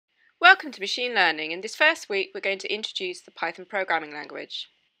Welcome to Machine Learning. In this first week, we're going to introduce the Python programming language.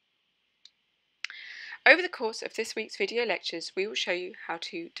 Over the course of this week's video lectures, we will show you how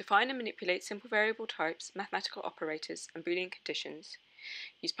to define and manipulate simple variable types, mathematical operators, and Boolean conditions,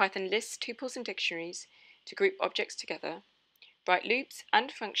 use Python lists, tuples, and dictionaries to group objects together, write loops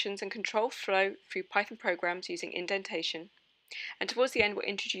and functions and control flow through Python programs using indentation, and towards the end, we'll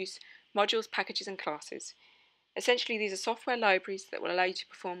introduce modules, packages, and classes. Essentially, these are software libraries that will allow you to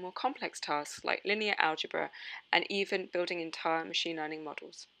perform more complex tasks like linear algebra and even building entire machine learning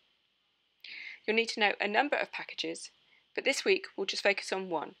models. You'll need to know a number of packages, but this week we'll just focus on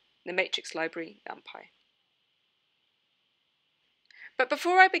one, the matrix library NumPy. But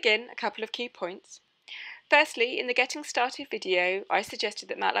before I begin, a couple of key points. Firstly, in the Getting Started video, I suggested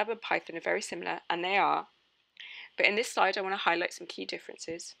that MATLAB and Python are very similar, and they are. But in this slide, I want to highlight some key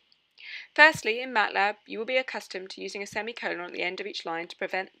differences. Firstly, in MATLAB, you will be accustomed to using a semicolon at the end of each line to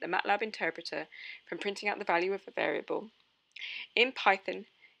prevent the MATLAB interpreter from printing out the value of a variable. In Python,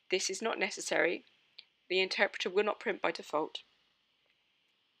 this is not necessary. The interpreter will not print by default.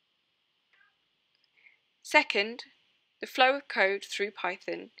 Second, the flow of code through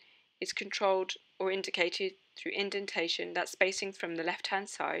Python is controlled or indicated through indentation, that's spacing from the left-hand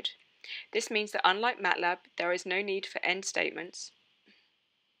side. This means that unlike MATLAB, there is no need for end statements.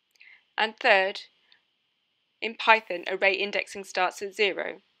 And third, in Python, array indexing starts at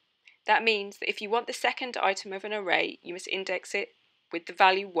 0. That means that if you want the second item of an array, you must index it with the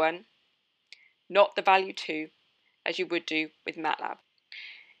value 1, not the value 2, as you would do with MATLAB.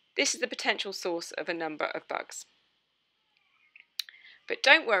 This is the potential source of a number of bugs. But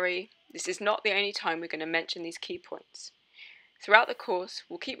don't worry, this is not the only time we're going to mention these key points. Throughout the course,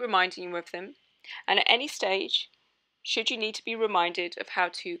 we'll keep reminding you of them, and at any stage, should you need to be reminded of how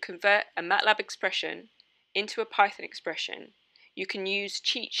to convert a MATLAB expression into a Python expression, you can use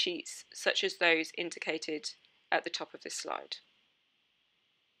cheat sheets such as those indicated at the top of this slide.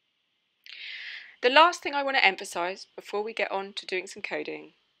 The last thing I want to emphasize before we get on to doing some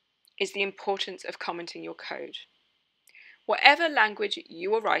coding is the importance of commenting your code. Whatever language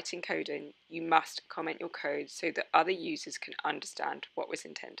you are writing code in, you must comment your code so that other users can understand what was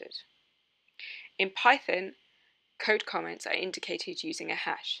intended. In Python, code comments are indicated using a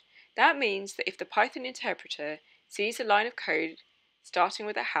hash. That means that if the Python interpreter sees a line of code starting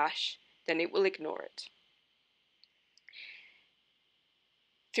with a hash, then it will ignore it.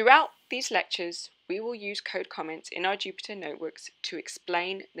 Throughout these lectures, we will use code comments in our Jupyter notebooks to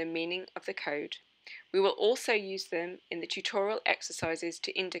explain the meaning of the code. We will also use them in the tutorial exercises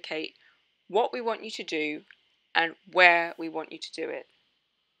to indicate what we want you to do and where we want you to do it.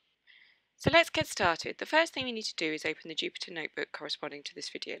 So let's get started. The first thing we need to do is open the Jupyter notebook corresponding to this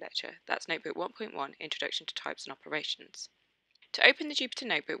video lecture. That's Notebook 1.1, Introduction to Types and Operations. To open the Jupyter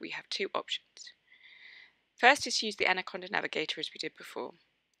notebook, we have two options. First is to use the Anaconda Navigator as we did before.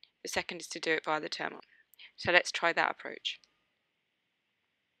 The second is to do it via the terminal. So let's try that approach.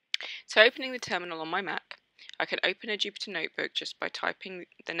 So opening the terminal on my Mac, I can open a Jupyter notebook just by typing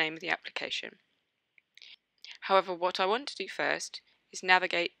the name of the application. However, what I want to do first is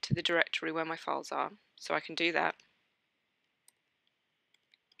navigate to the directory where my files are, so I can do that.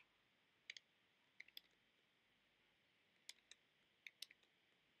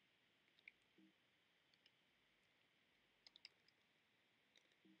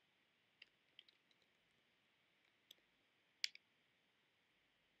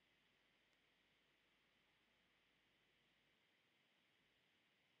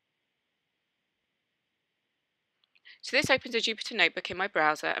 So this opens a Jupyter notebook in my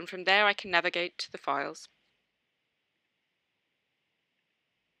browser, and from there I can navigate to the files.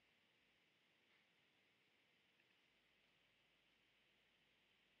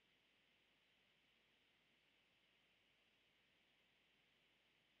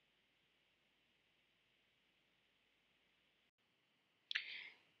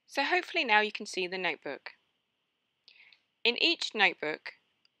 So hopefully now you can see the notebook. In each notebook,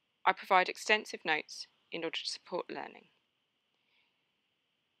 I provide extensive notes in order to support learning.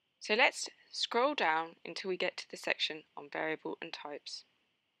 So let's scroll down until we get to the section on variable and types.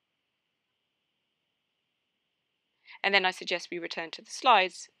 And then I suggest we return to the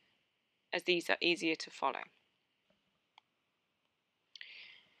slides, as these are easier to follow.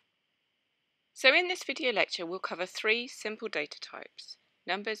 So in this video lecture, we'll cover three simple data types: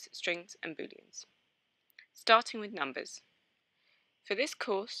 numbers, strings, and booleans. Starting with numbers. For this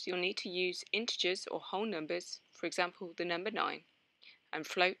course, you'll need to use integers or whole numbers, for example the number 9, and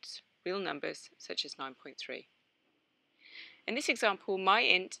floats, real numbers such as 9.3. In this example, my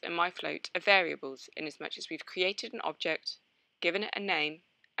int and my float are variables inasmuch as we've created an object, given it a name,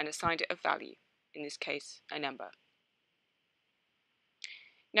 and assigned it a value, in this case a number.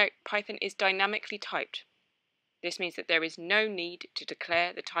 Note, Python is dynamically typed. This means that there is no need to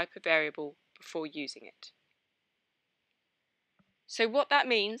declare the type of variable before using it. So what that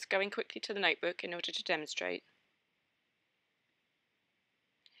means, going quickly to the notebook in order to demonstrate,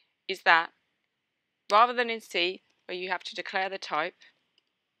 is that rather than in C, where you have to declare the type,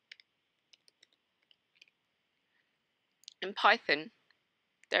 in Python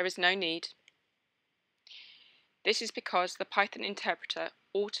there is no need. This is because the Python interpreter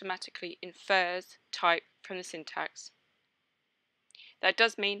automatically infers type from the syntax. That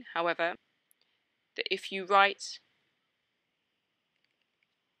does mean, however, that if you write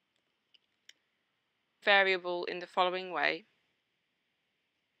variable in the following way,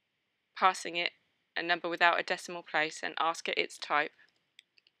 passing it a number without a decimal place and ask it its type,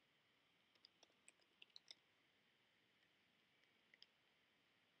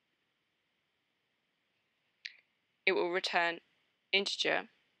 it will return integer.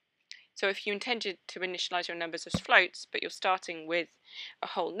 So if you intended to initialize your numbers as floats, but you're starting with a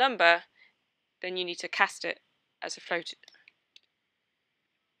whole number, then you need to cast it as a float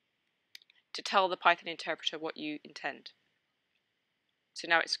to tell the Python interpreter what you intend. So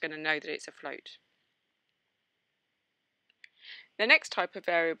now it's going to know that it's a float. The next type of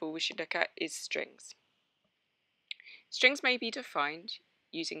variable we should look at is strings. Strings may be defined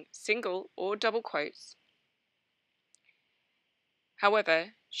using single or double quotes. However,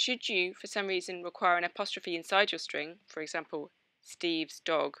 should you for some reason require an apostrophe inside your string, for example, Steve's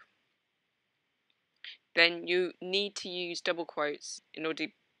dog, then you need to use double quotes in order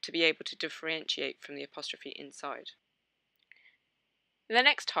to be able to differentiate from the apostrophe inside. The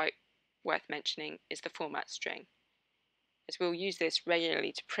next type worth mentioning is the format string, as we'll use this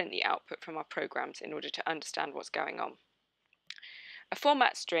regularly to print the output from our programs in order to understand what's going on. A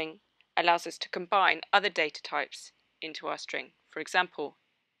format string allows us to combine other data types into our string, for example,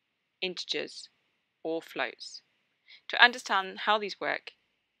 integers or floats. To understand how these work,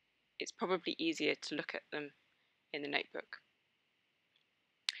 it's probably easier to look at them in the notebook.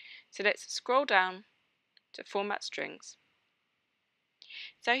 So let's scroll down to format strings.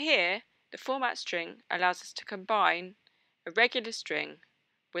 So here, the format string allows us to combine a regular string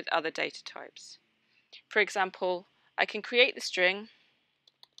with other data types. For example, I can create the string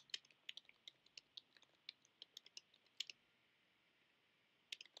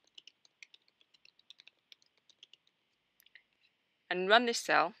and run this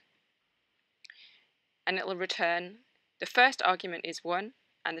cell, and it will return the first argument is 1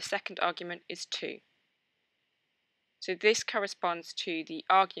 and the second argument is 2. So this corresponds to the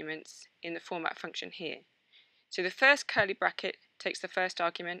arguments in the format function here. So the first curly bracket takes the first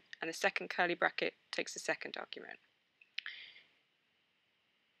argument and the second curly bracket takes the second argument.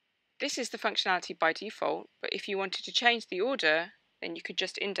 This is the functionality by default, but if you wanted to change the order, then you could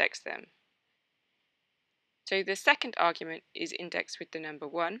just index them. So the second argument is indexed with the number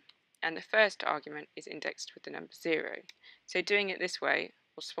 1 and the first argument is indexed with the number 0. So doing it this way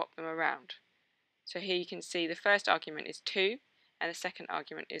will swap them around. So here you can see the first argument is 2 and the second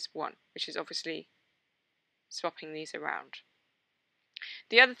argument is 1, which is obviously swapping these around.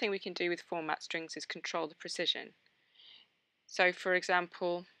 The other thing we can do with format strings is control the precision. So for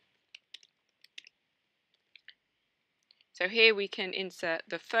example, here we can insert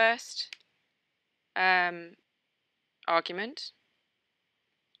the first argument,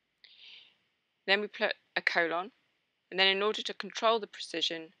 then we put a colon, and then in order to control the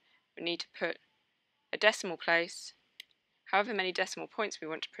precision we need to put a decimal place, however many decimal points we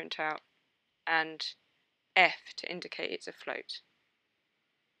want to print out, and F to indicate it's a float.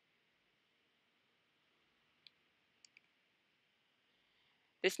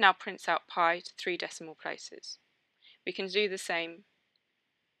 This now prints out pi to 3 decimal places. We can do the same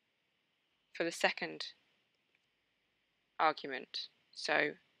for the second argument.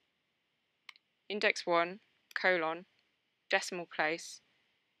 So index 1, colon, decimal place,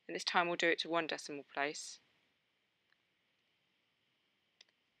 and this time we'll do it to 1 decimal place,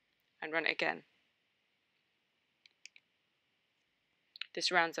 and run it again.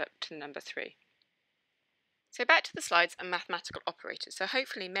 This rounds up to the number 3. So back to the slides and mathematical operators. So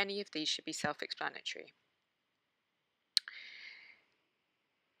hopefully many of these should be self-explanatory.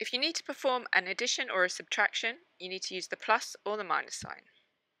 If you need to perform an addition or a subtraction, you need to use the plus or the minus sign.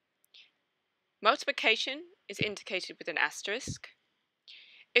 Multiplication is indicated with an asterisk.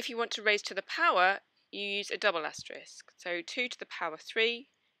 If you want to raise to the power, you use a double asterisk. So 2 to the power 3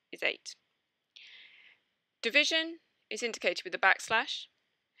 is 8. Division is indicated with a backslash.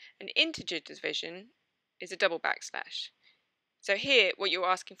 An integer division is a double backslash. So here what you're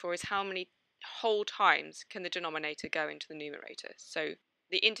asking for is how many whole times can the denominator go into the numerator. So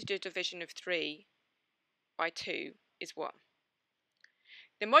the integer division of 3 by 2 is 1.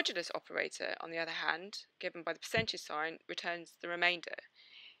 The modulus operator, on the other hand, given by the percentage sign, returns the remainder.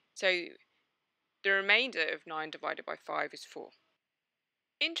 So the remainder of 9 divided by 5 is 4.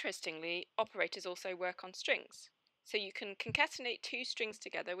 Interestingly, operators also work on strings. So you can concatenate two strings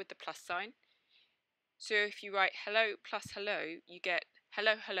together with the plus sign. So if you write hello plus hello, you get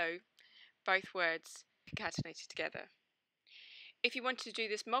hello hello, both words concatenated together. If you want to do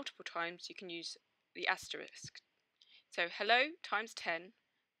this multiple times, you can use the asterisk. So hello times 10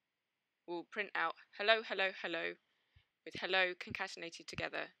 will print out hello hello hello with hello concatenated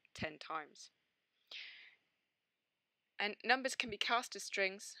together 10 times. And numbers can be cast as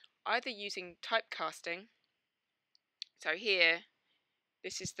strings either using typecasting. So here,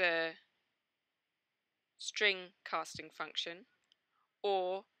 this is the string casting function,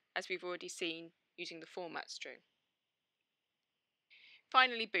 or, as we've already seen, using the format string.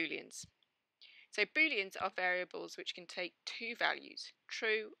 Finally, booleans. So booleans are variables which can take two values,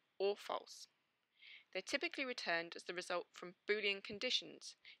 true or false. They're typically returned as the result from Boolean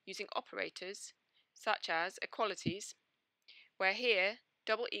conditions using operators such as equalities, where here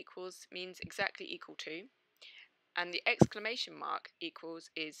double equals means exactly equal to, and the exclamation mark equals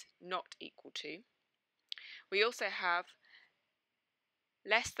is not equal to. We also have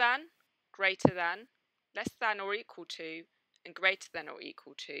less than, greater than, less than or equal to, and greater than or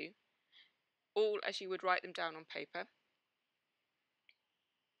equal to, all as you would write them down on paper.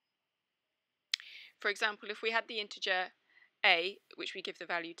 For example, if we had the integer a, which we give the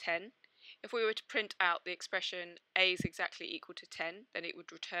value 10, if we were to print out the expression a is exactly equal to 10, then it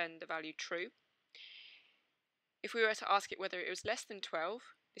would return the value true. If we were to ask it whether it was less than 12,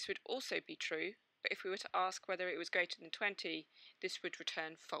 this would also be true, but if we were to ask whether it was greater than 20, this would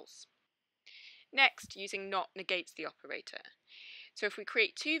return false. Next, using not negates the operator. So if we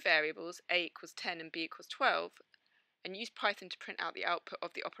create two variables, a equals 10 and b equals 12, and use Python to print out the output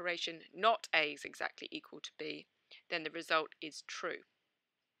of the operation not a is exactly equal to b, then the result is true.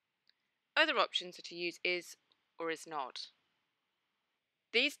 Other options are to use is or is not.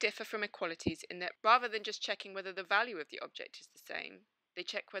 These differ from equalities in that rather than just checking whether the value of the object is the same, they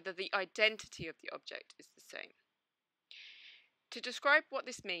check whether the identity of the object is the same. To describe what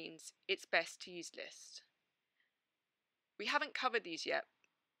this means, it's best to use list. We haven't covered these yet.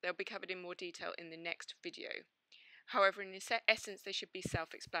 They'll be covered in more detail in the next video. However, in essence, they should be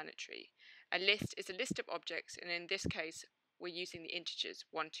self-explanatory. A list is a list of objects, and in this case, we're using the integers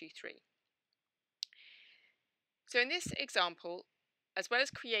 1, 2, 3. So in this example, as well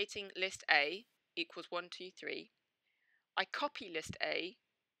as creating list A equals 1, 2, 3, I copy list A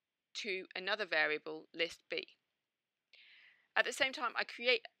to another variable, list B. At the same time, I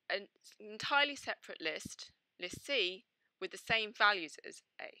create an entirely separate list, list C, with the same values as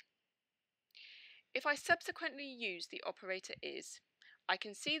A. If I subsequently use the operator is, I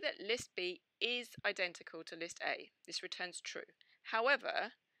can see that list B is identical to list A. This returns true.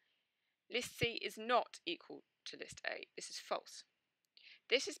 However, list C is not equal to list A. This is false.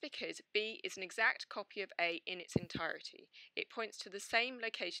 This is because B is an exact copy of A in its entirety. It points to the same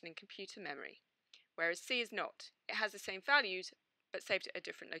location in computer memory, whereas C is not. It has the same values, but saved at a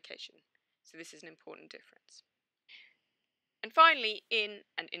different location. So this is an important difference. And finally, in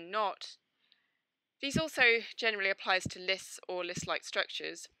and in not. These also generally applies to lists or list-like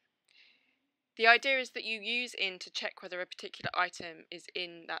structures. The idea is that you use in to check whether a particular item is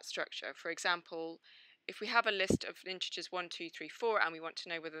in that structure. For example, if we have a list of integers 1, 2, 3, 4 and we want to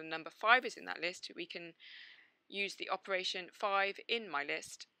know whether the number 5 is in that list, we can use the operation 5 in my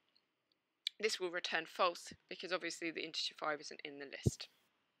list. This will return false because obviously the integer 5 isn't in the list.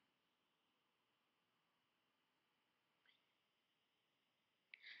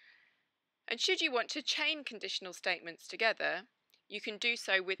 And should you want to chain conditional statements together, you can do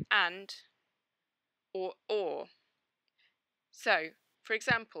so with and or. So, for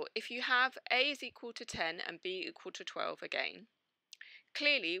example, if you have a is equal to 10 and b equal to 12 again,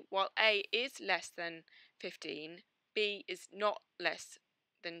 clearly while a is less than 15, b is not less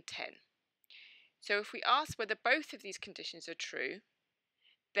than 10. So if we ask whether both of these conditions are true,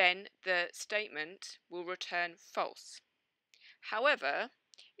 then the statement will return false. However,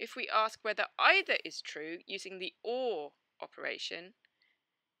 if we ask whether either is true using the or operation,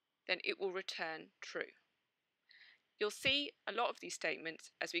 then it will return true. You'll see a lot of these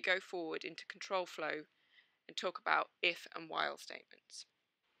statements as we go forward into control flow and talk about if and while statements.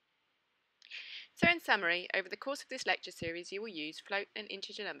 So in summary, over the course of this lecture series you will use float and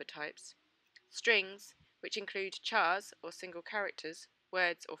integer number types, strings, which include chars or single characters,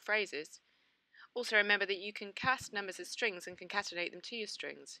 words or phrases. Also remember that you can cast numbers as strings and concatenate them to your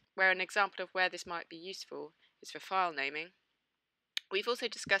strings, where an example of where this might be useful is for file naming. We've also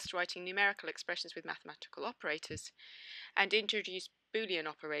discussed writing numerical expressions with mathematical operators and introduced Boolean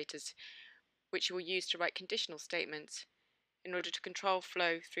operators, which you will use to write conditional statements in order to control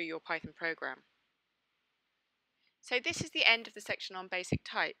flow through your Python program. So this is the end of the section on basic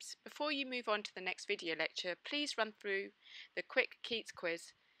types. Before you move on to the next video lecture, please run through the quick Keats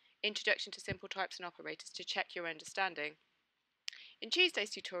quiz, Introduction to Simple Types and Operators, to check your understanding. In Tuesday's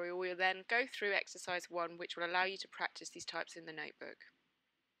tutorial, we will then go through exercise 1, which will allow you to practice these types in the notebook.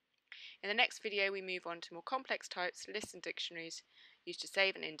 In the next video, we move on to more complex types, lists and dictionaries used to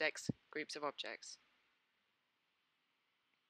save and index groups of objects.